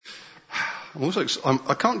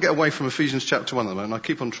I can't get away from Ephesians chapter 1 at the moment. I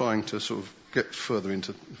keep on trying to sort of get further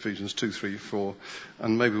into Ephesians 2, 3, 4,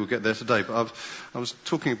 and maybe we'll get there today. But I was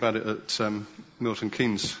talking about it at Milton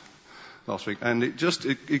Keynes last week, and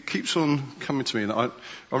it keeps on coming to me. And I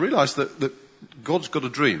realised that God's got a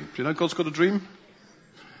dream. Do you know God's got a dream?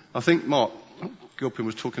 I think Mark Gilpin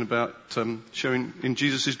was talking about sharing in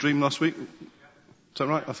Jesus' dream last week. Is that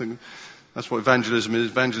right? I think that's what evangelism is.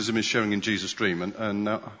 Evangelism is sharing in Jesus' dream.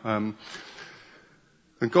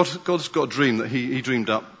 And God's got a dream that he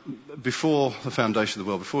dreamed up before the foundation of the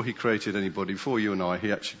world, before he created anybody, before you and I,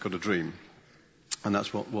 he actually got a dream. And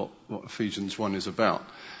that's what Ephesians 1 is about.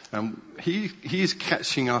 He is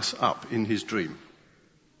catching us up in his dream.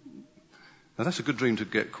 Now that's a good dream to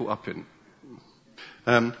get caught up in.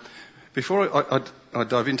 Before I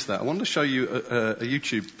dive into that, I want to show you a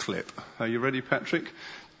YouTube clip. Are you ready, Patrick?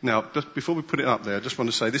 Now, just before we put it up there, I just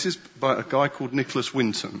want to say this is by a guy called Nicholas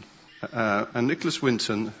Winton. And Nicholas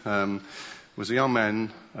Winton was a young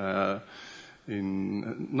man in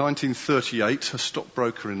 1938, a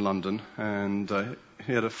stockbroker in London, and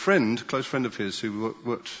he had a close friend of his, who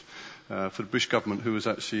worked for the British government, who was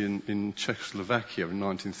actually in Czechoslovakia in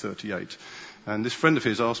 1938. And this friend of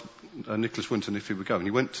his asked Nicholas Winton if he would go, and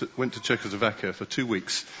he went to Czechoslovakia for 2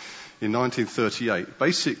 weeks in 1938,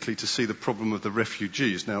 basically to see the problem of the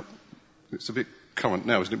refugees. Now, it's a bit current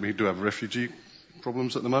now, isn't it? We do have refugee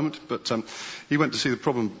problems at the moment, but he went to see the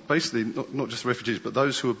problem, basically not just the refugees, but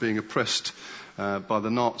those who were being oppressed by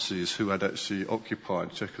the Nazis who had actually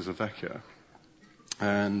occupied Czechoslovakia.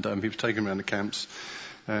 And he was taken around the camps,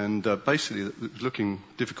 and basically it was looking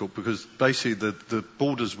difficult because basically the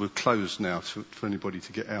borders were closed now for anybody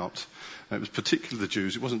to get out. And it was particularly the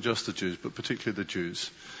Jews. It wasn't just the Jews, but particularly the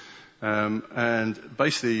Jews. And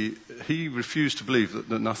basically he refused to believe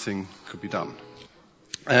that nothing could be done.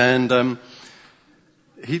 And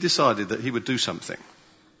he decided that he would do something.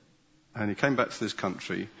 And he came back to this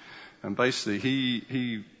country, and basically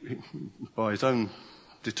he by his own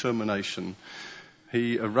determination,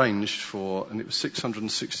 he arranged for, and it was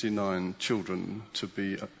 669 children to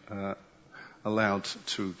be allowed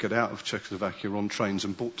to get out of Czechoslovakia on trains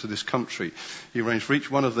and brought to this country. He arranged for each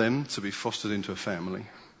one of them to be fostered into a family.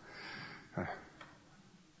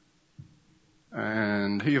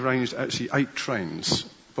 And he arranged actually 8 trains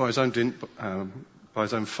by his own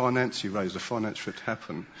finance. He raised the finance for it to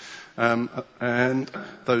happen. And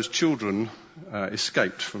those children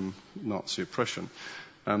escaped from Nazi oppression.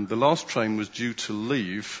 The last train was due to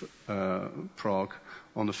leave Prague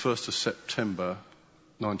on the 1st of September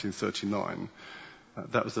 1939.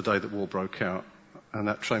 That was the day that war broke out. And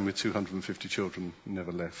that train with 250 children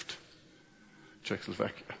never left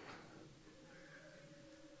Czechoslovakia.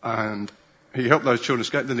 And he helped those children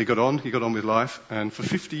escape. Then he got on with life. And for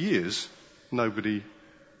 50 years, nobody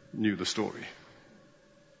knew the story.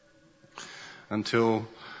 Until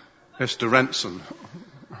Esther Rantzen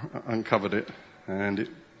uncovered it, and it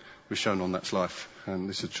was shown on That's Life. And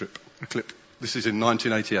this is a clip. This is in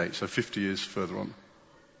 1988, so 50 years further on.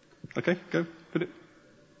 Okay, go, put it.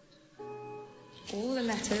 All the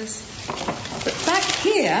letters. But back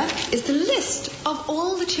here is the list of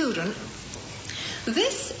all the children.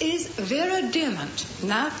 This is Vera Diamant,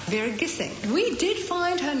 now Vera Gissing. We did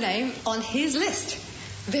find her name on his list.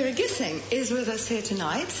 Vera Gissing is with us here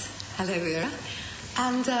tonight. Hello, Vera.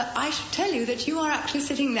 And I should tell you that you are actually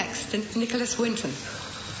sitting next to Nicholas Winton.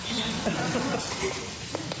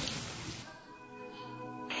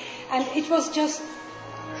 And it was just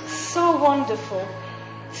so wonderful,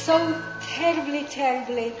 so terribly,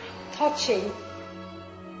 terribly touching.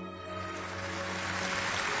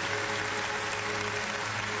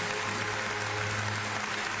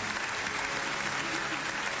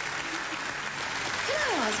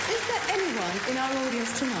 Is there anyone in our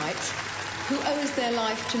audience tonight who owes their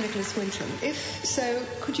life to Nicholas Winton? If so,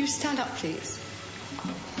 could you stand up, please?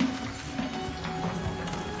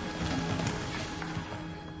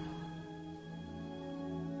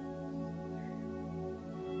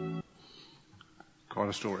 Quite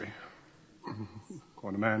a story.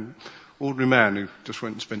 Quite a man. Ordinary man who just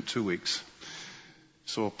went and spent 2 weeks,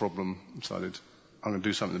 saw a problem, decided, I'm going to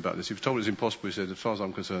do something about this. He was told it's impossible. He said, as far as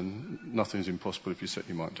I'm concerned, nothing's impossible if you set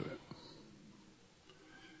your mind to it.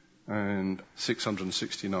 And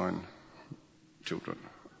 669 children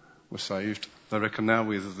were saved. They reckon now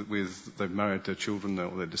they've married their children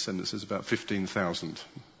or their descendants, there's about 15,000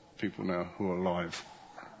 people now who are alive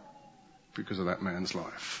because of that man's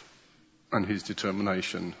life and his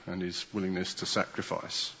determination and his willingness to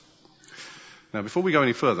sacrifice. Now, before we go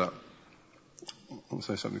any further, I'll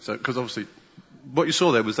say something. Because obviously, what you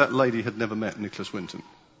saw there was that lady had never met Nicholas Winton.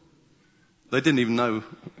 They didn't even know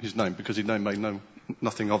his name because he made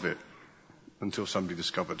nothing of it until somebody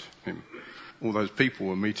discovered him. All those people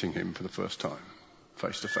were meeting him for the first time,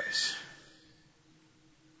 face to face.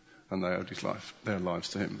 And they owed their lives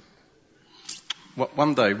to him.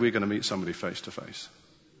 One day we're going to meet somebody face to face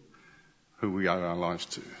who we owe our lives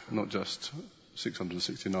to. Not just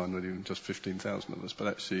 669, not even just 15,000 of us, but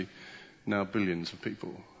actually now billions of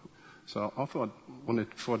people. So I thought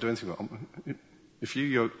before I do anything, if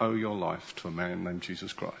you owe your life to a man named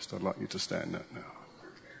Jesus Christ, I'd like you to stand up now.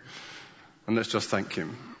 And let's just thank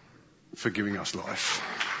him for giving us life.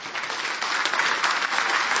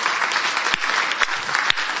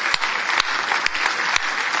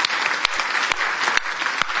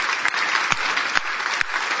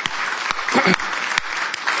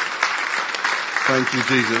 Thank you,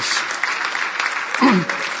 Jesus.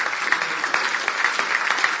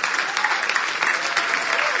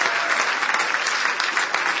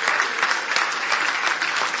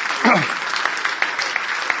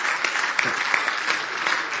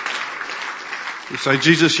 You say,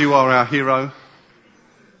 Jesus, you are our hero.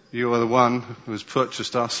 You are the one who has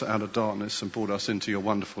purchased us out of darkness and brought us into your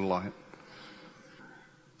wonderful light.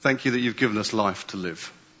 Thank you that you've given us life to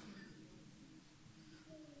live.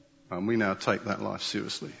 And we now take that life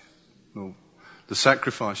seriously. Lord, the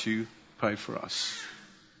sacrifice you paid for us,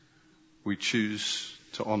 we choose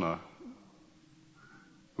to honour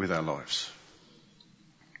with our lives.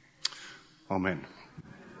 Amen.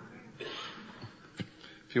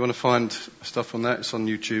 If you want to find stuff on that, it's on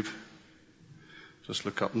YouTube. Just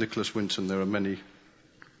look up Nicholas Winton. There are many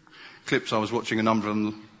clips. I was watching a number of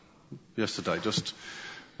them yesterday.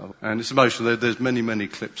 And it's emotional. There's many, many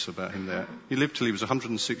clips about him there. He lived till he was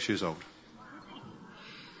 106 years old.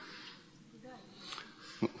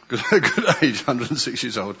 Good age, 106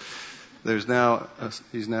 years old. He's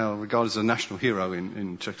now regarded as a national hero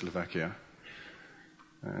in Czechoslovakia.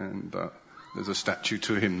 And there's a statue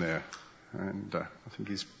to him there. And I think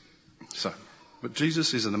he's so. But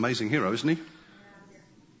Jesus is an amazing hero, isn't he?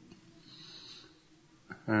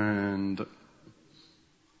 And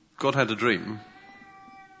God had a dream.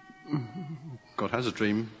 God has a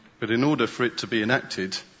dream, but in order for it to be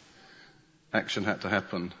enacted, action had to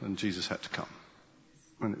happen and Jesus had to come.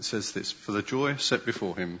 And it says this, for the joy set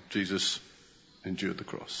before him, Jesus endured the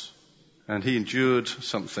cross. And he endured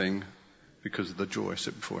something because of the joy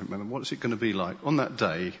set before him. And what is it going to be like on that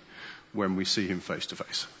day when we see him face to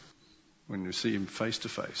face? When you see him face to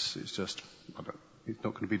face, it's just, it's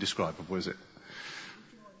not going to be describable, is it?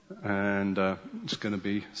 And it's going to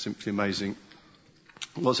be simply amazing.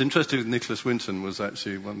 What's interesting with Nicholas Winton was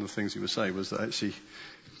actually one of the things he would say was that actually,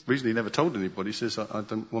 the reason he never told anybody, he says, I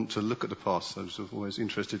don't want to look at the past. I was always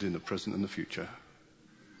interested in the present and the future.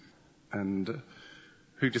 And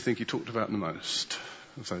who do you think he talked about the most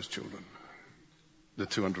of those children? The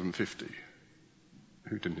 250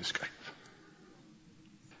 who didn't escape.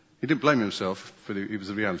 He didn't blame himself, but it was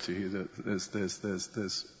a reality.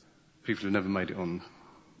 There's people who never made it on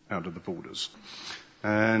out of the borders.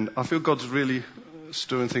 And I feel God's really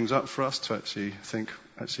stirring things up for us to actually think,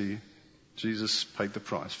 Jesus paid the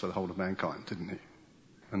price for the whole of mankind, didn't he?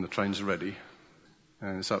 And the trains are ready.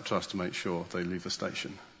 And it's up to us to make sure they leave the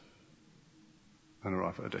station and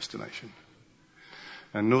arrive at a destination.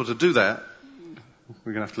 And in order to do that,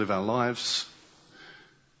 we're going to have to live our lives,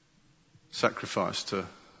 sacrifice to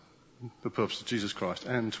the purpose of Jesus Christ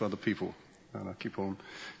and to other people. And I keep on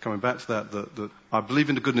coming back to that I believe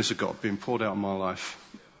in the goodness of God being poured out in my life.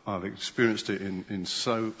 I've experienced it in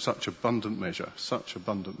such abundant measure.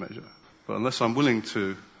 But unless I'm willing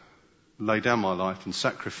to lay down my life and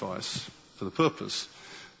sacrifice for the purpose,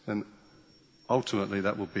 then ultimately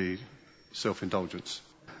that will be self-indulgence.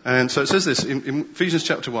 And so it says this in Ephesians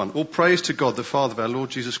chapter 1, all praise to God the Father of our Lord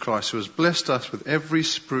Jesus Christ, who has blessed us with every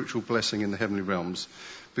spiritual blessing in the heavenly realms,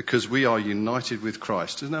 because we are united with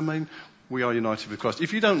Christ. Doesn't that mean we are united with Christ?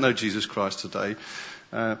 If you don't know Jesus Christ today,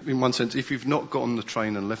 in one sense, if you've not got on the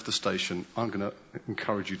train and left the station, I'm going to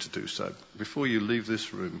encourage you to do so. Before you leave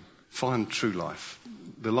this room, find true life.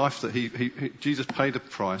 The life that Jesus paid a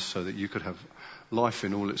price so that you could have life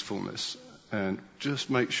in all its fullness. And just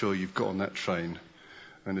make sure you've got on that train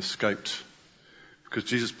and escaped, because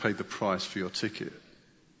Jesus paid the price for your ticket.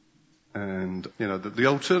 And, the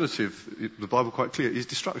alternative, the Bible quite clear, is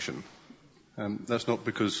destruction. That's not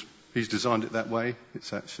because he's designed it that way.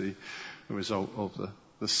 It's actually a result of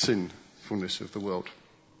the sinfulness of the world.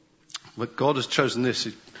 But God has chosen this.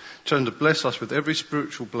 He's chosen to bless us with every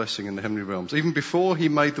spiritual blessing in the heavenly realms. Even before he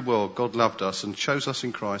made the world, God loved us and chose us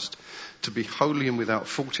in Christ to be holy and without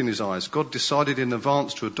fault in his eyes. God decided in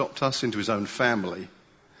advance to adopt us into his own family.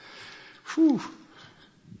 Whew.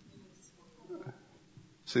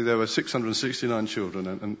 See, there were 669 children,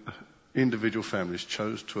 and individual families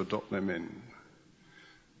chose to adopt them in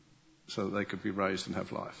so that they could be raised and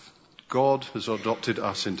have life. God has adopted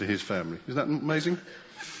us into his family. Isn't that amazing?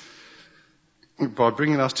 By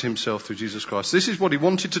bringing us to himself through Jesus Christ. This is what he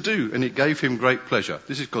wanted to do, and it gave him great pleasure.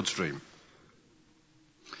 This is God's dream.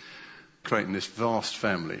 Creating this vast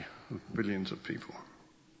family of billions of people.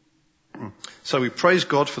 So we praise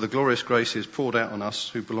God for the glorious grace he has poured out on us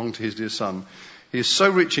who belong to his dear Son. He is so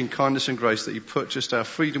rich in kindness and grace that he purchased our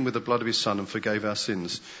freedom with the blood of his Son and forgave our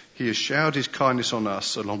sins. He has showered his kindness on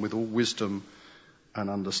us along with all wisdom and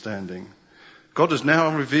understanding. God has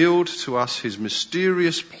now revealed to us his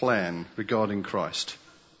mysterious plan regarding Christ.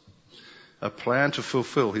 A plan to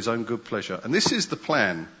fulfill his own good pleasure. And this is the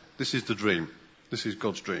plan. This is the dream. This is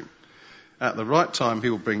God's dream. At the right time, he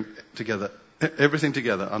will bring everything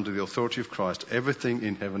together under the authority of Christ, everything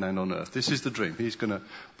in heaven and on earth. This is the dream. He's going to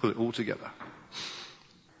put it all together.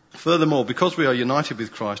 Furthermore, because we are united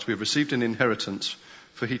with Christ, we have received an inheritance,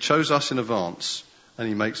 for he chose us in advance, and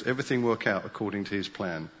he makes everything work out according to his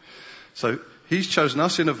plan. So he's chosen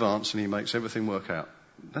us in advance, and he makes everything work out.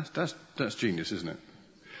 That's genius, isn't it?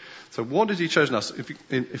 So what has he chosen us?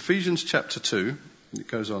 In Ephesians chapter 2, it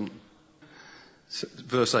goes on,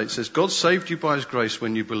 verse 8 says, God saved you by his grace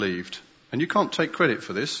when you believed. And you can't take credit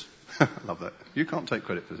for this. I love that. You can't take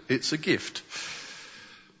credit for this. It's a gift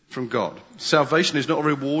from God. Salvation is not a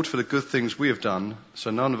reward for the good things we have done,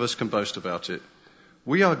 so none of us can boast about it.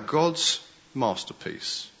 We are God's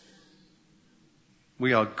masterpiece.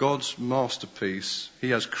 We are God's masterpiece. He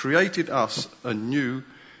has created us anew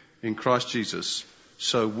in Christ Jesus,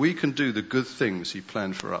 so we can do the good things he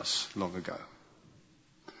planned for us long ago.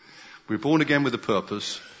 We're born again with a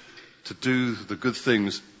purpose to do the good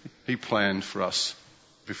things he planned for us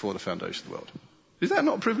before the foundation of the world. Is that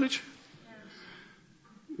not a privilege?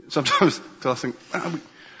 Sometimes I think,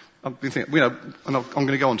 I've been thinking, and I'm going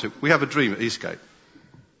to go on to it. We have a dream at Eastgate.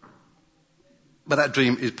 But that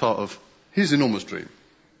dream is part of his enormous dream.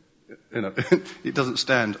 It doesn't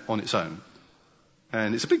stand on its own.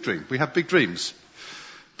 And it's a big dream. We have big dreams.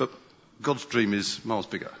 But God's dream is miles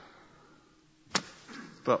bigger.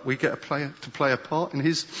 But we get to play a part in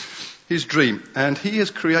his dream. And he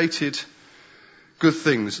has created good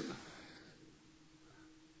things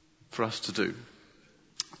for us to do.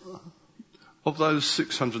 Of those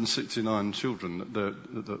 669 children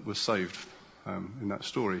that were saved in that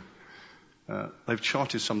story, they've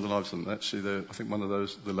charted some of the lives of them. Actually, I think one of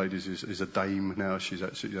the ladies is a dame now. She's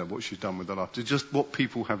actually, what she's done with her life. Just what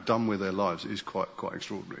people have done with their lives is quite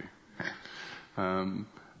extraordinary.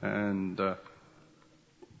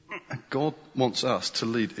 God wants us to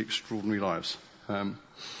lead extraordinary lives.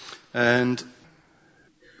 And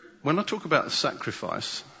when I talk about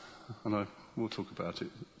sacrifice, and we'll talk about it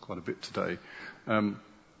quite a bit today,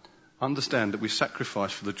 understand that we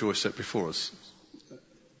sacrifice for the joy set before us.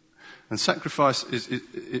 And sacrifice is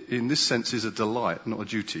in this sense, is a delight, not a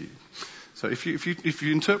duty. So if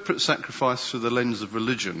you interpret sacrifice through the lens of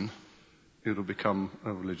religion, it'll become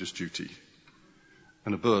a religious duty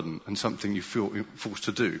and a burden and something you feel forced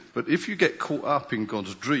to do. But if you get caught up in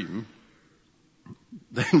God's dream,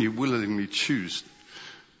 then you willingly choose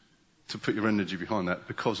to put your energy behind that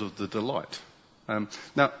because of the delight.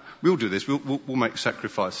 Now, we'll do this. We'll make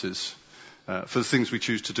sacrifices for the things we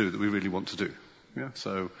choose to do that we really want to do. Yeah.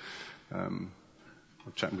 So I'm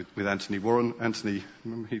chatting with Anthony Warren. Anthony,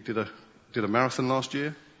 remember he did a marathon last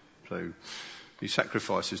year, so he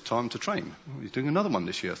sacrificed his time to train. He's doing another one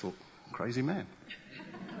this year. I thought, crazy man.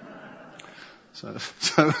 So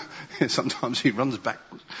sometimes he runs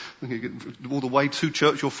backwards all the way to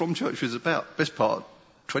church or from church, which is about best part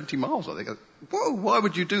 20 miles. I think. Whoa, why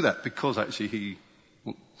would you do that? Because actually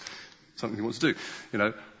something he wants to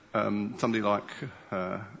do. Somebody like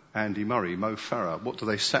Andy Murray, Mo Farah, what do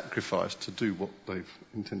they sacrifice to do what they've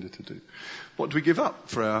intended to do? What do we give up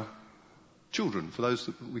for our children, for those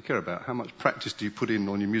that we care about? How much practice do you put in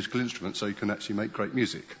on your musical instrument so you can actually make great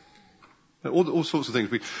music? All sorts of things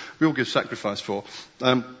we all give sacrifice for.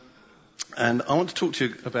 And I want to talk to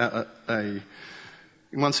you about in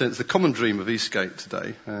one sense, the common dream of Eastgate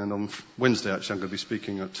today. And on Wednesday, actually, I'm going to be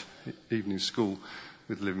speaking at evening school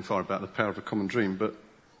with Living Fire about the power of a common dream. But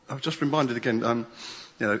I've just reminded again, I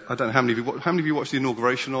don't know how many of you watched the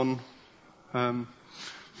inauguration on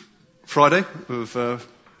Friday of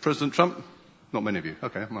President Trump? Not many of you.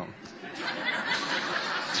 Okay, well.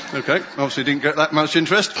 Okay, obviously didn't get that much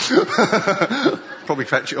interest. Probably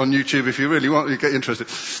catch it on YouTube if you really want to get interested.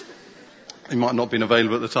 It might not have been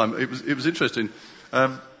available at the time. It was interesting.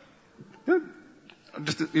 I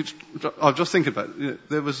was just thinking about it.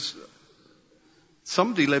 There was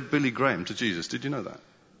somebody led Billy Graham to Jesus. Did you know that?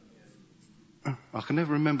 I can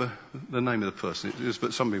never remember the name of the person,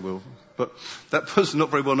 but somebody will. But that person's not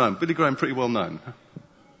very well known. Billy Graham, pretty well known.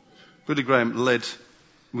 Billy Graham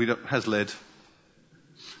has led,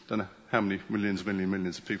 don't know how many millions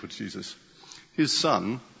of people to Jesus. His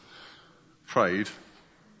son prayed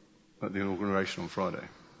at the inauguration on Friday.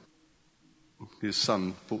 His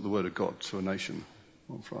son brought the word of God to a nation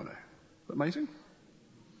on Friday. Isn't that amazing?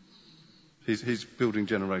 He's building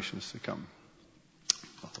generations to come.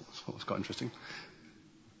 I thought that was quite interesting.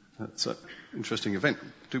 That's an interesting event.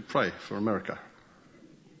 Do pray for America.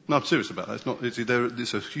 No, I'm serious about that.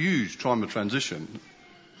 It's a huge time of transition.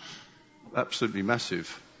 Absolutely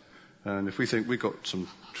massive. And if we think we've got some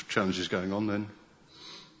challenges going on, then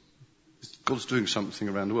God's doing something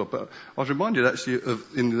around the world. But I was reminded actually of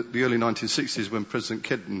in the early 1960s when President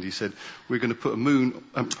Kennedy said, we're going to put a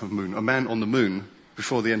man on the moon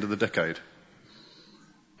before the end of the decade.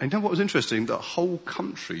 And you know what was interesting? The whole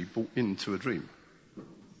country bought into a dream.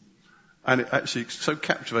 And it actually so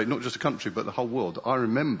captivated not just the country, but the whole world. I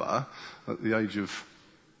remember at the age of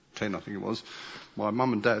 10, I think it was, my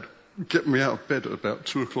mum and dad getting me out of bed at about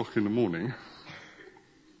 2 o'clock in the morning.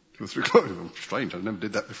 2 or 3 o'clock. Strange, I never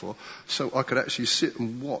did that before. So I could actually sit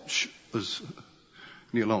and watch as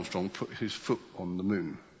Neil Armstrong put his foot on the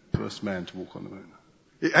moon. First man to walk on the moon.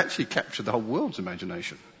 It actually captured the whole world's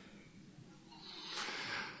imagination.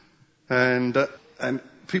 And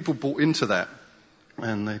people bought into that,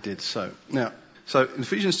 and they did so. Now, so in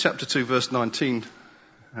Ephesians chapter 2, verse 19,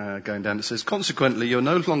 going down, it says, consequently, you're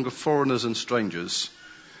no longer foreigners and strangers,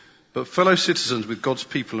 but fellow citizens with God's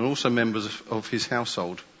people and also members of his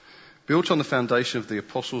household, built on the foundation of the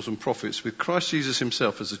apostles and prophets, with Christ Jesus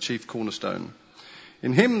himself as the chief cornerstone.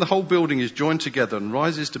 In him, the whole building is joined together and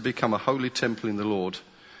rises to become a holy temple in the Lord.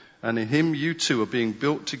 And in him, you too are being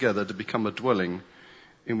built together to become a dwelling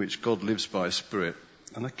in which God lives by his Spirit.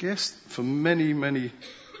 And I guess for many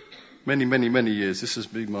years, this has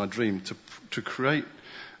been my dream, to create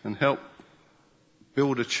and help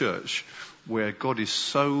build a church where God is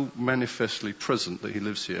so manifestly present that he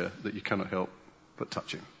lives here that you cannot help but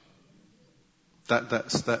touch him.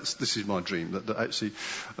 This is my dream, that actually,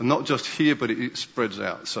 not just here, but it spreads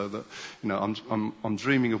out, so that, I'm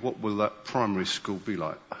dreaming of what will that primary school be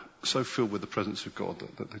like. So filled with the presence of God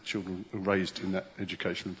that the children are raised in that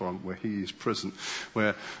education environment where he is present.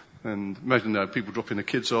 And imagine people dropping the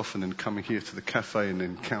kids off and then coming here to the cafe and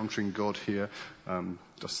encountering God here.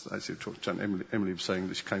 Just as Emily was saying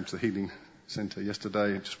that she came to the healing centre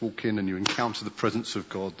yesterday, and just walk in and you encounter the presence of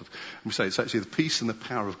God. And we say it's actually the peace and the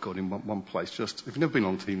power of God in one place. Just, if you've never been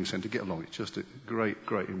along to the healing centre, get along. It's just a great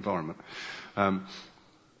environment.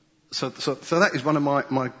 So that is one of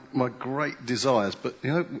my great desires. But,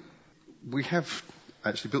 we have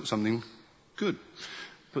actually built something good,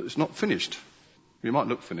 but it's not finished. It might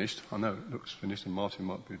look finished. I know it looks finished, and Martin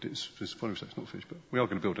might be disappointed if it's not finished, but we are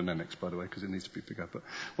going to build an annex, by the way, because it needs to be bigger. But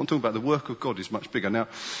what I'm talking about, the work of God is much bigger. Now,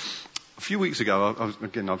 a few weeks ago, I was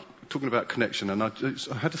talking about connection, and I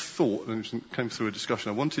had a thought, and it came through a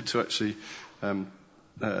discussion. I wanted to actually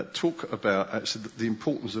talk about actually the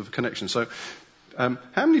importance of connection. So, how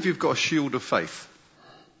many of you have got a shield of faith?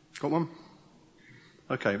 Got one?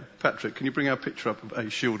 Okay, Patrick, can you bring our picture up of a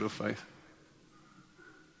shield of faith?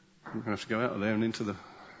 We're going to have to go out of there and into the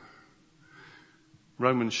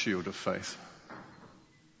Roman shield of faith.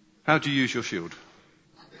 How do you use your shield?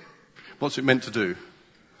 What's it meant to do?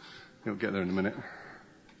 You'll get there in a minute.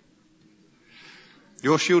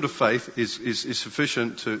 Your shield of faith is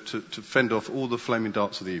sufficient to fend off all the flaming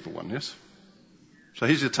darts of the evil one, yes? So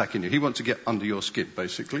he's attacking you. He wants to get under your skin,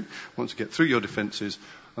 basically. Wants to get through your defences,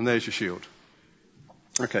 and there's your shield.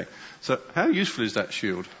 Okay, so how useful is that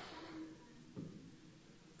shield?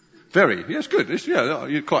 Very. Yes, good.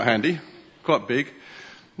 You're quite handy, quite big.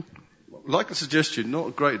 Like the suggestion, not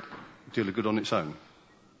a great deal of good on its own.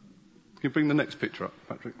 Can you bring the next picture up,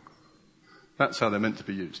 Patrick? That's how they're meant to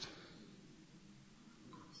be used.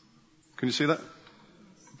 Can you see that?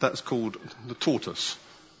 That's called the tortoise.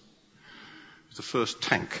 It's the first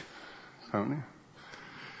tank, apparently.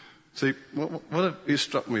 See, what it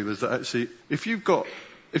struck me was that actually, if you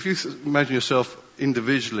imagine yourself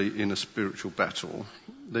individually in a spiritual battle,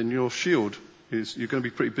 then your shield you're going to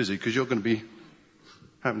be pretty busy because you're going to be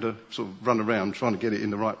having to sort of run around trying to get it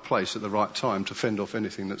in the right place at the right time to fend off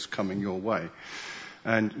anything that's coming your way.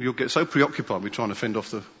 And you'll get so preoccupied with trying to fend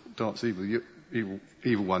off the darts of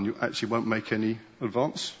evil one, you actually won't make any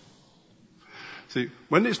advance. See,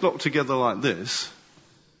 when it's locked together like this,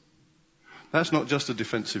 that's not just a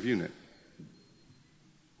defensive unit.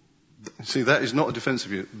 See, that is not a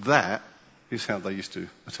defensive unit. That is how they used to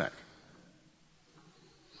attack.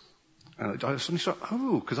 And I suddenly thought,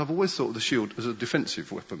 because I've always thought of the shield as a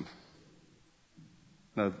defensive weapon.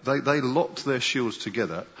 No, they locked their shields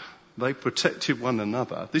together. They protected one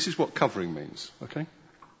another. This is what covering means, okay?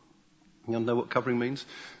 You know what covering means?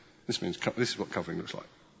 This is what covering looks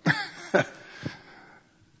like.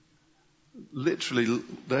 Literally,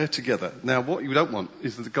 they're together. Now, what you don't want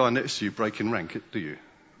is the guy next to you breaking rank, do you?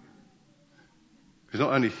 It's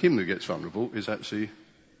not only him who gets vulnerable, it's actually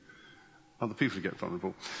other people who get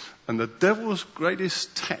vulnerable. And the devil's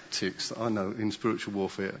greatest tactics that I know in spiritual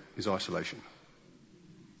warfare is isolation.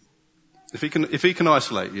 If he can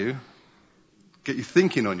isolate you, get you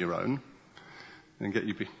thinking on your own, and get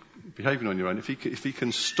you behaving on your own, if he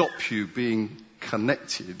can stop you being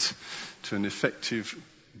connected to an effective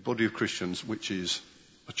body of Christians, which is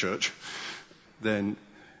a church, then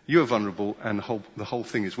you are vulnerable and the whole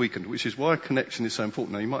thing is weakened, which is why connection is so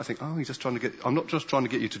important. Now you might think, I'm not just trying to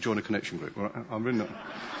get you to join a connection group. Right? I'm really not.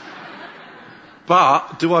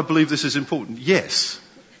 But do I believe this is important? Yes.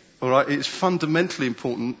 All right, it's fundamentally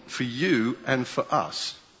important for you and for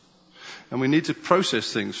us. And we need to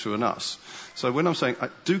process things through an us. So when I'm saying,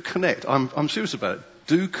 do connect, I'm serious about it.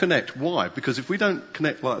 Do connect. Why? Because if we don't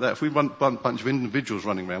connect like that, if we run a bunch of individuals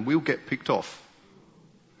running around, we'll get picked off.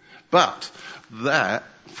 But that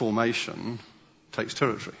formation takes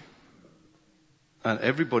territory. And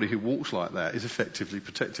everybody who walks like that is effectively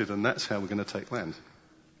protected, and that's how we're going to take land.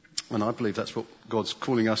 And I believe that's what God's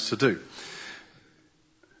calling us to do.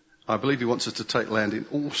 I believe he wants us to take land in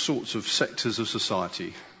all sorts of sectors of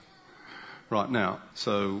society right now.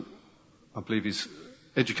 So I believe his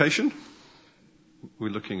education.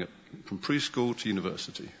 We're looking at from preschool to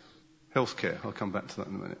university. Healthcare, I'll come back to that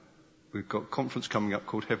in a minute. We've got a conference coming up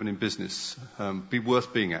called Heaven in Business. Be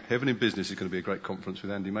worth being at. Heaven in Business is going to be a great conference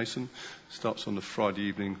with Andy Mason. Starts on the Friday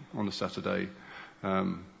evening, on the Saturday,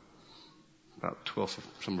 about 12th,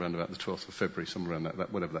 somewhere around about the 12th of February, somewhere around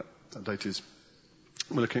that whatever that date is.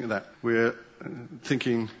 We're looking at that. We're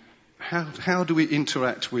thinking, how do we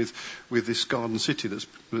interact with this garden city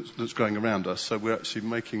that's growing around us? So we're actually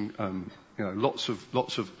making lots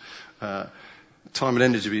of time and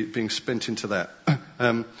energy being spent into that.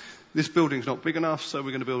 This building's not big enough, so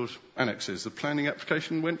we're going to build annexes. The planning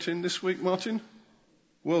application went in this week, Martin.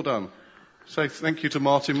 Well done. Say thank you to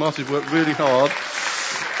Martin. Martin's worked really hard.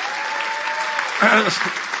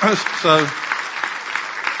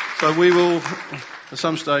 So we will, at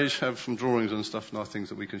some stage, have some drawings and stuff, nice things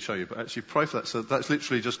that we can show you. But actually pray for that. So that's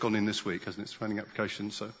literally just gone in this week, hasn't it? It's planning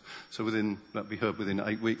application. So that'll be heard within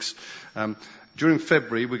 8 weeks. During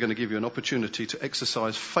February, we're going to give you an opportunity to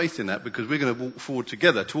exercise faith in that, because we're going to walk forward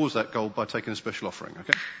together towards that goal by taking a special offering,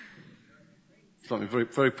 okay? Something very,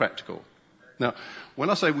 very practical. Now, when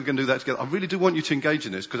I say we're going to do that together, I really do want you to engage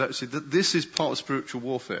in this, because actually this is part of spiritual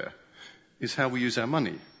warfare, is how we use our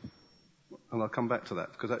money. And I'll come back to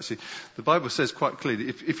that, because actually the Bible says quite clearly,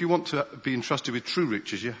 if you want to be entrusted with true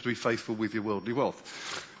riches, you have to be faithful with your worldly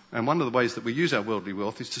wealth. And one of the ways that we use our worldly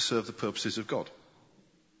wealth is to serve the purposes of God.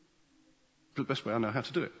 The best way I know how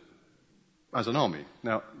to do it. As an army.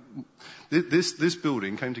 Now, this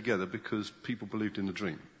building came together because people believed in the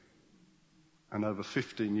dream. And over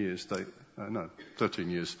 13 years, they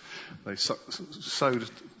sowed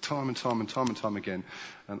time and time again.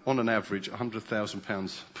 And on an average,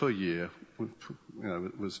 £100,000 per year,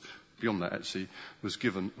 was beyond that actually, was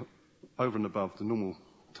given over and above the normal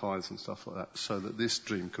tithes and stuff like that, so that this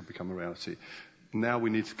dream could become a reality. Now we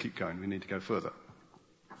need to keep going. We need to go further.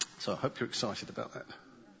 So I hope you're excited about that.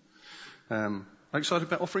 Are you excited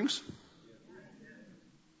about offerings?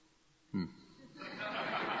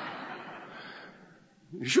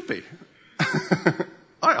 You should be.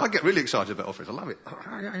 I get really excited about offerings. I love it.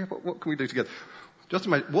 What can we do together? Just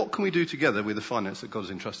imagine, what can we do together with the finance that God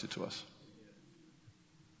has entrusted to us?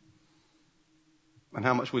 And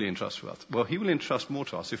how much will he entrust to us? Well, he will entrust more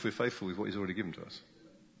to us if we're faithful with what he's already given to us.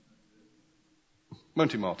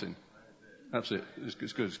 Won't he, Martin? Absolutely.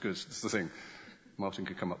 It's good. It's the thing. Martin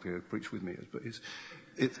could come up here and preach with me. But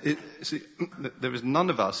see, there is none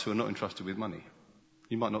of us who are not entrusted with money.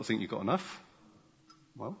 You might not think you've got enough.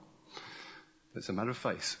 Well, it's a matter of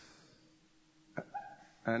faith.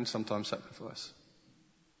 And sometimes sacrifice.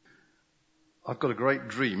 I've got a great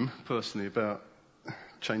dream, personally, about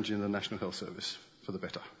changing the National Health Service for the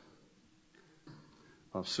better.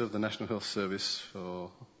 I've served the National Health Service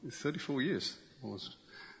for 34 years.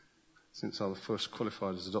 Since I was first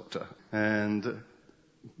qualified as a doctor. And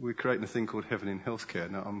we're creating a thing called Heaven in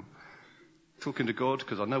Healthcare. Now, I'm talking to God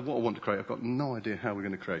because I know what I want to create. I've got no idea how we're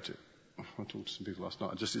going to create it. I talked to some people last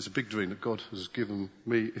night. It's a big dream that God has given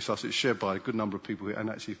me. It's shared by a good number of people here, and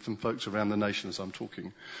actually from folks around the nation as I'm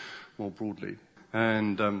talking more broadly.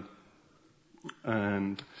 And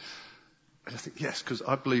And I think, yes, because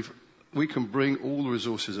I believe we can bring all the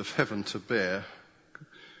resources of heaven to bear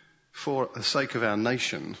for the sake of our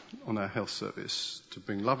nation on our health service, to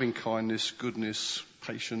bring loving kindness, goodness,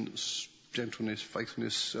 patience, gentleness,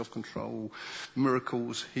 faithfulness, self-control,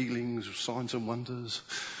 miracles, healings, signs and wonders.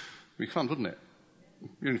 It'd be fun, wouldn't it?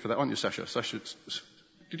 You're in for that, aren't you, Sasha?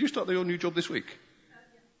 Did you start your new job this week?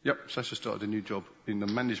 Yep, Sasha started a new job in the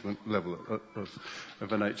management level of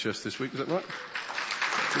NHS this week. Is that right?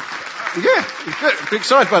 Yeah, good. Be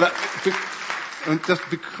excited by that. And just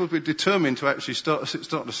because we're determined to actually start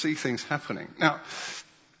to see things happening. Now,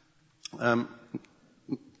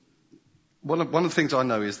 one of the things I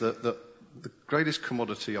know is that the greatest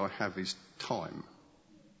commodity I have is time.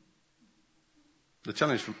 The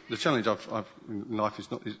challenge I've in life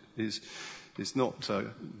is not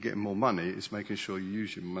getting more money. It's making sure you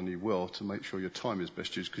use your money well to make sure your time is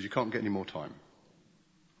best used, because you can't get any more time.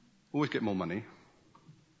 Always get more money.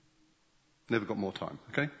 Never got more time.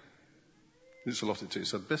 Okay. It's allotted to you.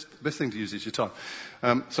 So the best thing to use is your time.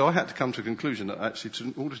 So I had to come to a conclusion that actually,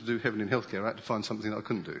 in order to do heaven in healthcare, I had to find something that I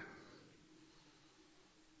couldn't do.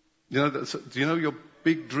 Do you know your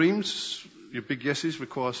big dreams, your big yeses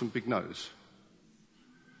require some big nos?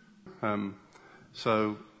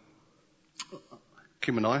 So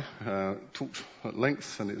Kim and I talked at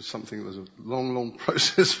length, and it was something that was a long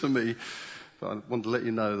process for me. But I wanted to let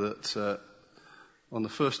you know that on the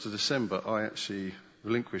 1st of December, I actually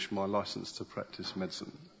relinquished my license to practice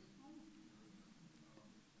medicine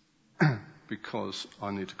because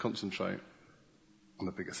I need to concentrate on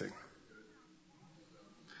the bigger thing.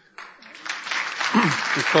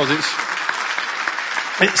 Because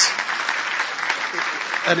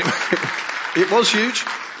it was huge.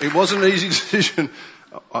 It wasn't an easy decision.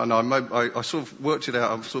 And I sort of worked it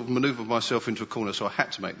out. I sort of manoeuvred myself into a corner, so I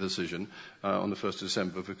had to make the decision on the 1st of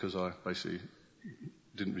December because I basically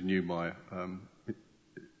didn't renew my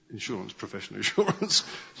professional insurance.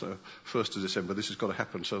 So 1st of December, this has got to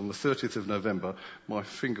happen. So on the 30th of November, my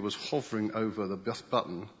finger was hovering over the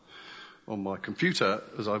button on my computer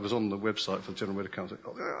as I was on the website for the General Medical Council.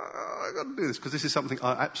 I've got to do this because this is something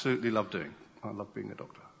I absolutely love doing. I love being a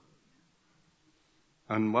doctor.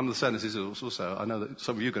 And one of the sadnesses is also, I know that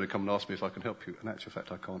some of you are going to come and ask me if I can help you. In actual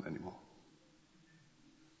fact, I can't anymore.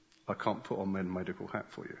 I can't put on my medical hat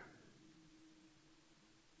for you.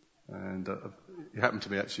 And it happened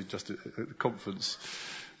to me actually just at a conference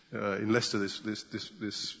in Leicester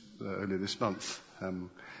earlier this month. And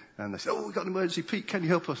they said, we've got an emergency. Pete, can you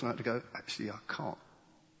help us? And I had to go, actually, I can't.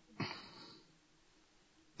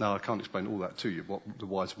 Now, I can't explain all that to you, what the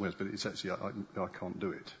whys and whens, but it's actually, I can't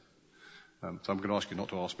do it. So I'm going to ask you not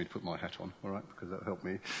to ask me to put my hat on, all right, because that'll help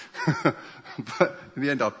me. But in the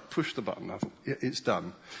end, I pushed the button. I thought, yeah, it's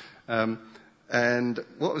done. And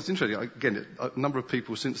what was interesting, again, a number of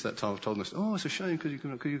people since that time have told us, it's a shame because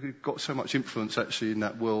you've got so much influence actually in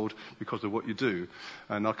that world because of what you do.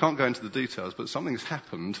 And I can't go into the details, but something's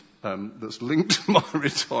happened that's linked to my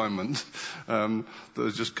retirement that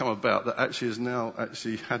has just come about that actually has now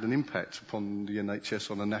actually had an impact upon the NHS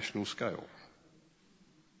on a national scale.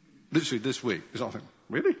 Literally this week. It's nothing.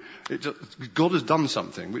 Really? God has done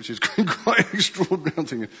something which is quite extraordinary. I'm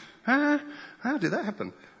thinking, how did that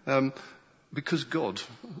happen? Because God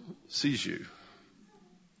sees you,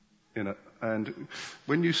 and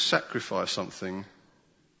when you sacrifice something,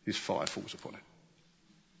 His fire falls upon it.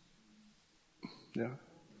 Yeah,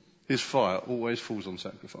 His fire always falls on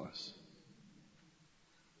sacrifice.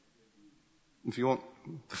 If you want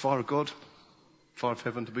the fire of God, fire of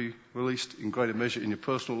heaven to be released in greater measure in your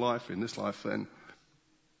personal life, in this life, then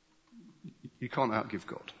you can't outgive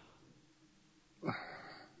God.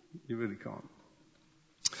 You really can't.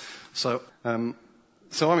 So I'm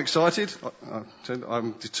excited.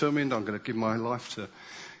 I'm determined. I'm going to give my life to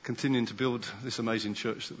continuing to build this amazing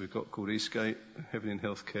church that we've got called Eastgate, Heaven in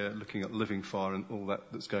Healthcare, looking at Living Fire and all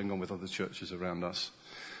that's going on with other churches around us.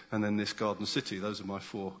 And then this Garden City. Those are my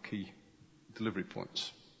 4 key delivery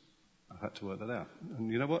points. I had to work that out. And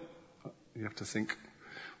you know what? You have to think,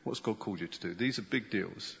 what's God called you to do? These are big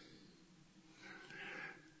deals.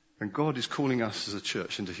 And God is calling us as a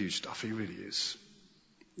church into huge stuff. He really is.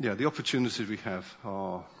 Yeah, the opportunities we have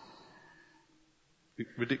are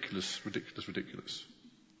ridiculous,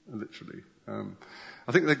 literally.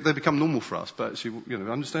 I think they become normal for us, but actually,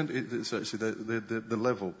 understand it's actually the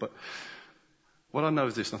level. But what I know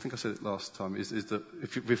is this, and I think I said it last time, is that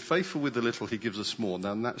if we're faithful with the little, He gives us more.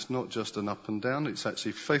 Now, that's not just an up and down. It's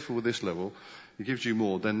actually faithful with this level, He gives you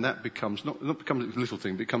more. Then that becomes not becomes a little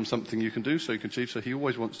thing, becomes something you can do, so you can achieve. So He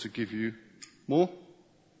always wants to give you more.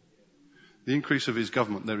 The increase of His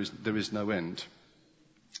government, there is no end.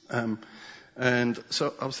 And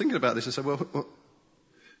so I was thinking about this and said, well,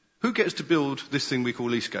 who gets to build this thing we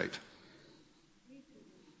call Eastgate?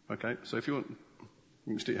 Okay, so if you want,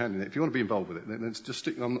 you can stick your hand in it. If you want to be involved with it, then just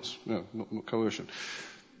stick. I'm not coercion.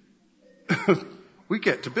 We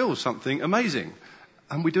get to build something amazing,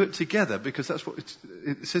 and we do it together because that's what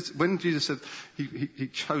it says. When Jesus said he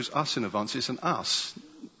chose us in advance, it's an us.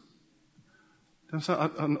 And so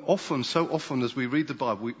often as we read the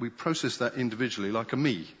Bible, we process that individually like a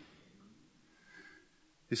me.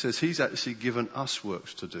 He says he's actually given us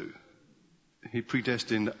works to do. He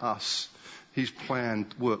predestined us. He's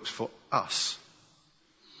planned works for us.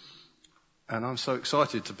 And I'm so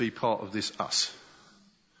excited to be part of this us.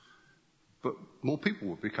 But more people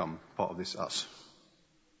will become part of this us.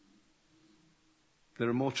 There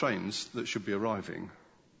are more trains that should be arriving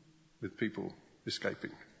with people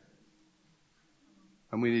escaping.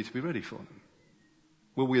 And we need to be ready for them.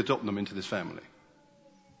 Will we adopt them into this family?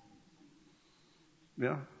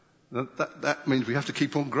 Yeah, that means we have to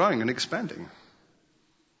keep on growing and expanding.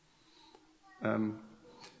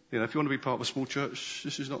 If you want to be part of a small church,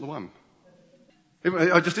 this is not the one.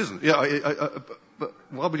 It just isn't. Yeah, but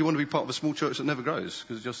why would you want to be part of a small church that never grows?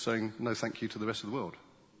 Because it's just saying no thank you to the rest of the world.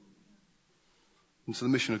 And to the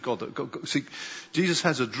mission of God. See, Jesus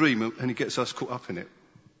has a dream and he gets us caught up in it.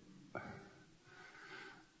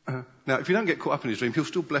 Now, if you don't get caught up in his dream, he'll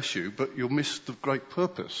still bless you, but you'll miss the great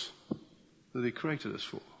purpose that he created us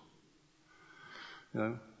for.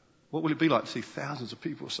 What will it be like to see thousands of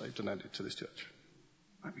people saved and added to this church?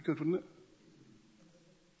 That'd be good, wouldn't it?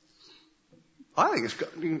 I think is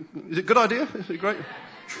it a good idea? Is it great?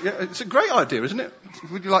 Yeah, it's a great idea, isn't it?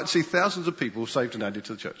 Would you like to see thousands of people saved and added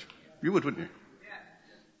to the church? You would, wouldn't you?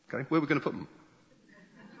 Okay, where are we going to put them?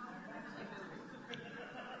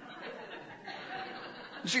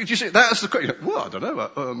 Do you see, that's the question. Well, I don't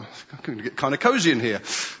know. I'm going to get kind of cozy in here.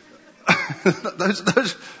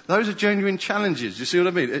 those are genuine challenges. You see what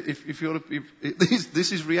I mean? If you want to,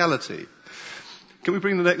 this is reality. Can we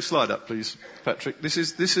bring the next slide up, please, Patrick? This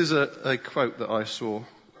is a quote that I saw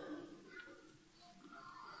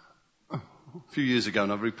a few years ago,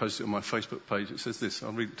 and I've reposted it on my Facebook page. It says this.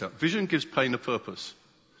 I'll read it out. Vision gives pain a purpose.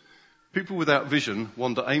 People without vision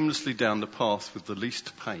wander aimlessly down the path with the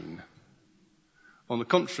least pain. On the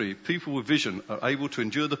contrary, people with vision are able to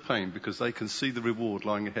endure the pain because they can see the reward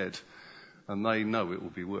lying ahead and they know it will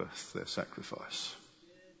be worth their sacrifice.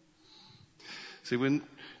 See, when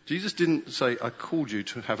Jesus didn't say, I called you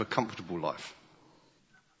to have a comfortable life.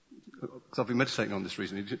 Because I've been meditating on this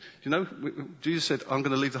recently. Jesus said, I'm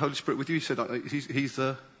going to leave the Holy Spirit with you. He said, he's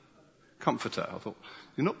the comforter. I thought,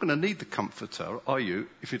 you're not going to need the comforter, are you,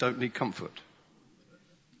 if you don't need comfort?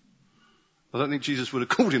 I don't think Jesus would have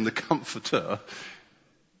called him the comforter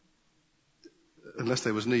unless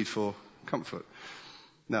there was need for comfort.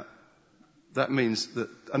 Now, that means that,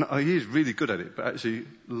 and he is really good at it, but actually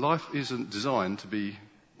life isn't designed to be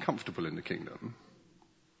comfortable in the kingdom.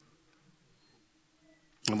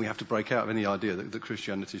 And we have to break out of any idea that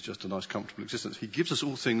Christianity is just a nice, comfortable existence. He gives us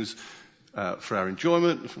all things for our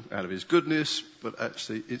enjoyment, out of his goodness, but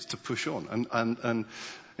actually it's to push on. And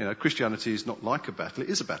Christianity is not like a battle, it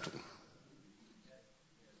is a battle.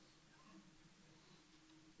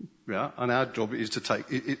 Yeah, and our job is to take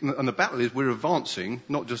it, and the battle is we're advancing,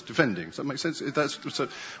 not just defending. Does that make sense? So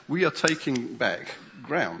we are taking back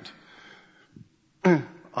ground. I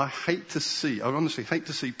honestly hate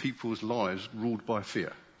to see people's lives ruled by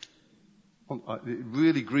fear. It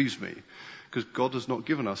really grieves me, because God has not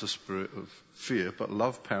given us a spirit of fear, but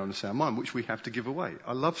love, power, and a sound mind, which we have to give away.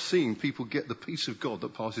 I love seeing people get the peace of God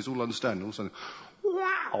that passes all understanding. All of a sudden,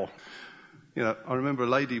 wow! I remember a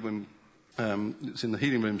lady when it's in the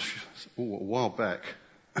healing rooms a while back.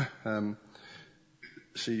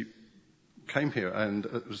 She came here and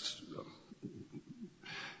it was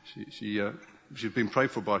she'd been prayed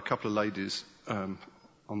for by a couple of ladies on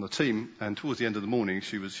the team, and towards the end of the morning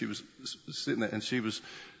she was sitting there and she was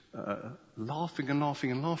laughing and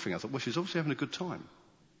laughing and laughing. I thought, well, she's obviously having a good time.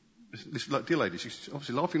 This like, dear lady, she's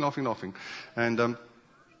obviously laughing, and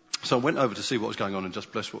so I went over to see what was going on and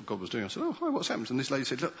just blessed what God was doing. I said, oh, hi, what's happened? And this lady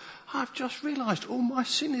said, look, I've just realised all my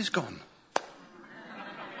sin is gone.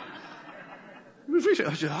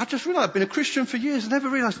 I just realised I've been a Christian for years and never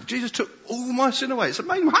realised Jesus took all my sin away. It's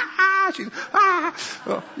amazing.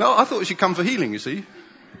 Well, no, I thought she'd come for healing, you see.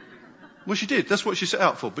 Well, she did. That's what she set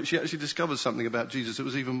out for. But she actually discovered something about Jesus that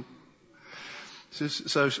was even...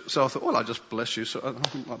 So I thought, well, I just bless you. So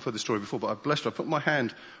I've heard this story before, but I blessed her. I put my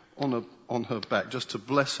hand on her back just to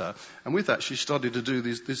bless her. And with that, she started to do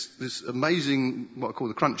this amazing, what I call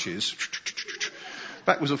the crunches.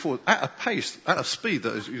 backwards and forwards, at a pace, at a speed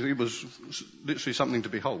that it was literally something to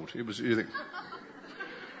behold. It was, you think,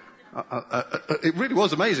 it really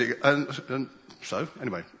was amazing. And so,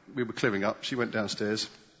 anyway, we were clearing up. She went downstairs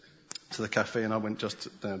to the cafe, and I went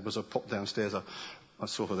just down. As I popped downstairs, I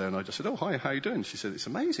saw her there, and I just said, "Oh, hi, how are you doing?" She said, "It's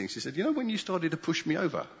amazing." She said, "You know when you started to push me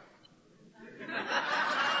over?"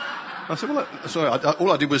 I said, "Well, sorry,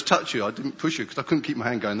 all I did was touch you. I didn't push you because I couldn't keep my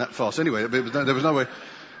hand going that fast. Anyway, there was no way."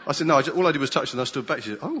 I said, "No, all I did was touch you," and I stood back. She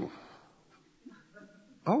said,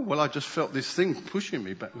 "Oh, well, I just felt this thing pushing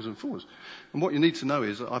me backwards and forwards." And what you need to know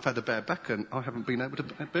is that I've had a bad back, and I haven't been able to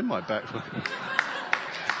bend my back.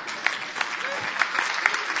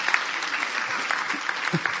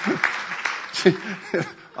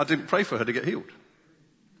 I didn't pray for her to get healed.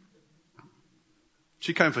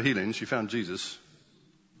 She came for healing. She found Jesus.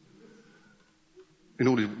 In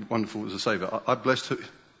all his wonderful as a saviour. I blessed her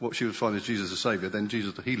what she would find as Jesus as saviour. Then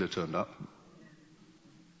Jesus the healer turned up.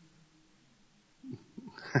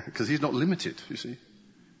 Because he's not limited, you see.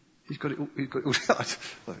 He's got it all. It's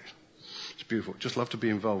beautiful. Just love to be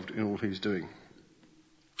involved in all he's doing.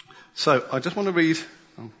 So I just want to read.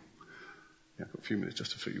 I've got a few minutes,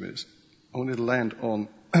 just a few minutes. I wanted to land on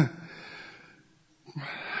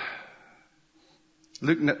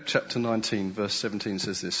Luke chapter 19, verse 17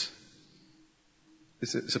 says this.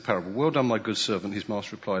 It's a parable. "Well done, my good servant," his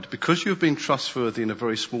master replied. "Because you have been trustworthy in a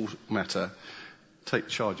very small matter, take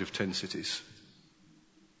charge of 10 cities.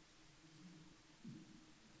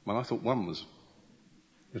 Well, I thought one was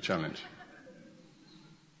the challenge.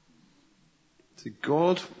 See,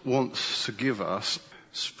 God wants to give us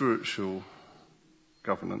spiritual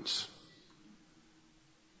governance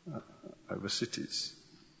over cities.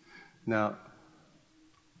 Now,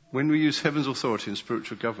 when we use heaven's authority in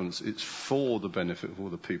spiritual governance, it's for the benefit of all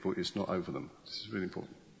the people. It's not over them. This is really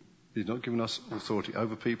important. He's not giving us authority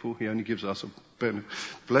over people. He only gives us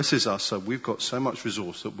blesses us so we've got so much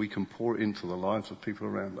resource that we can pour it into the lives of people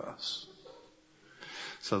around us.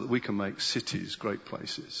 So that we can make cities great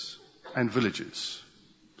places and villages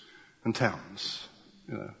and towns,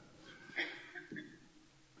 you know.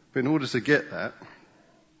 But in order to get that,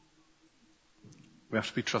 we have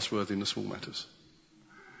to be trustworthy in the small matters.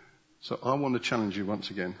 So I want to challenge you once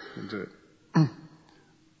again and do it.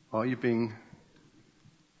 Are you being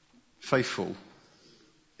faithful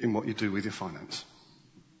in what you do with your finance?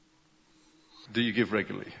 Do you give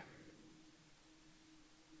regularly?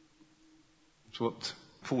 It's what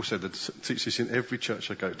Paul said, that teaches this in every church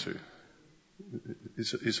I go to.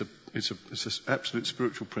 It's an absolute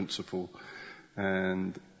spiritual principle,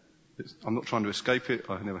 and I'm not trying to escape it.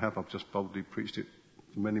 I never have. I've just boldly preached it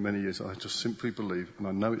for many, many years. I just simply believe, and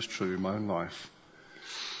I know it's true in my own life,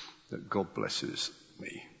 that God blesses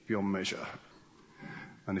me beyond measure.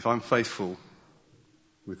 And if I'm faithful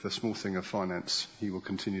with the small thing of finance, he will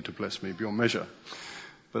continue to bless me beyond measure.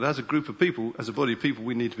 But as a group of people, as a body of people,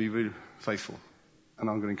 we need to be really faithful. And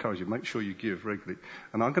I'm going to encourage you, make sure you give regularly.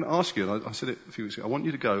 And I'm going to ask you, and I said it a few weeks ago, I want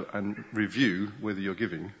you to go and review whether you're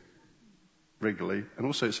giving regularly. And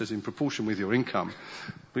also it says in proportion with your income.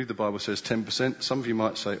 I believe the Bible says 10%. Some of you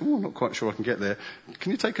might say, "Oh, I'm not quite sure I can get there."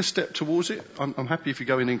 Can you take a step towards it? I'm happy if you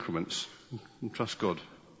go in increments and trust God.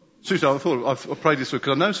 Seriously, I've prayed this week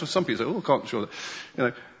because I know some people say, "Oh, I can't sure that." You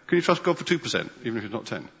know, can you trust God for 2%, even if it's not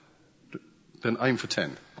 10? Then aim for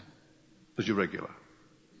 10 as your regular.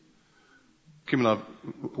 Kim and I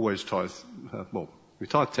always tithe. We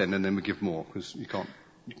tithe 10 and then we give more because you can't.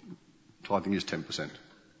 Tithing is 10%.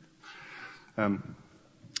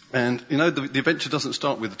 And you know, the adventure doesn't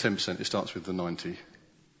start with the 10%; it starts with the 90%.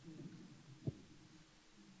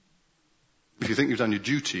 If you think you've done your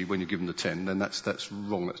duty when you're given the 10, then that's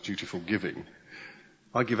wrong. That's dutiful giving.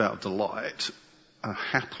 I give out of delight,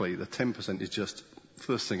 happily. The 10% is just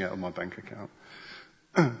first thing out of my bank account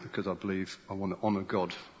because I believe I want to honour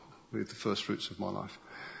God with the first fruits of my life.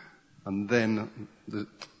 And then the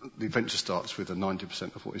adventure starts with the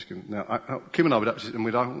 90% of what he's given. Now, Kim and I would actually, and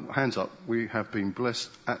with our hands up, we have been blessed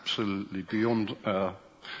absolutely beyond our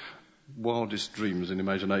wildest dreams and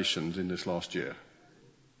imaginations in this last year.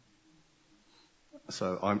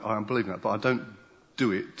 So I'm believing that, but I don't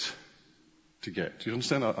do it to get. Do you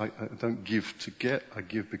understand? I don't give to get. I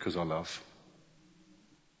give because I love.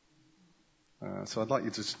 So I'd like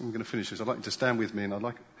you to, I'm going to finish this, I'd like you to stand with me, and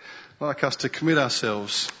I'd like us to commit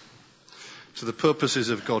ourselves to the purposes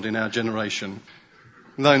of God in our generation,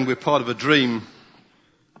 knowing we're part of a dream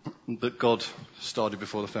that God started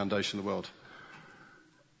before the foundation of the world.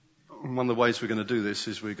 And one of the ways we're going to do this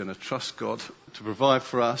is we're going to trust God to provide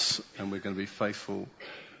for us, and we're going to be faithful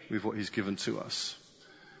with what he's given to us.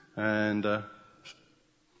 And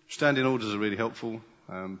standing orders are really helpful.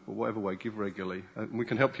 But whatever way, give regularly. And we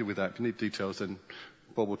can help you with that. If you need details, then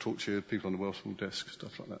Bob will talk to you, people on the Wellspring desk,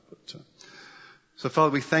 stuff like that. So,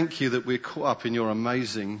 Father, we thank you that we're caught up in your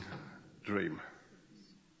amazing dream.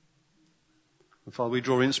 And Father, we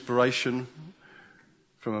draw inspiration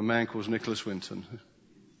from a man called Nicholas Winton,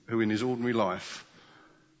 who in his ordinary life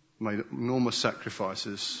made enormous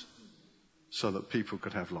sacrifices so that people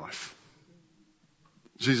could have life.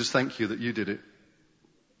 Jesus, thank you that you did it.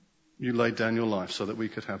 You laid down your life so that we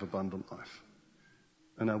could have abundant life.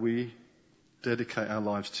 And now we dedicate our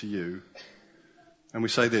lives to you. And we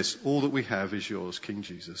say this, all that we have is yours, King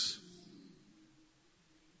Jesus.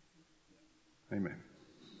 Amen.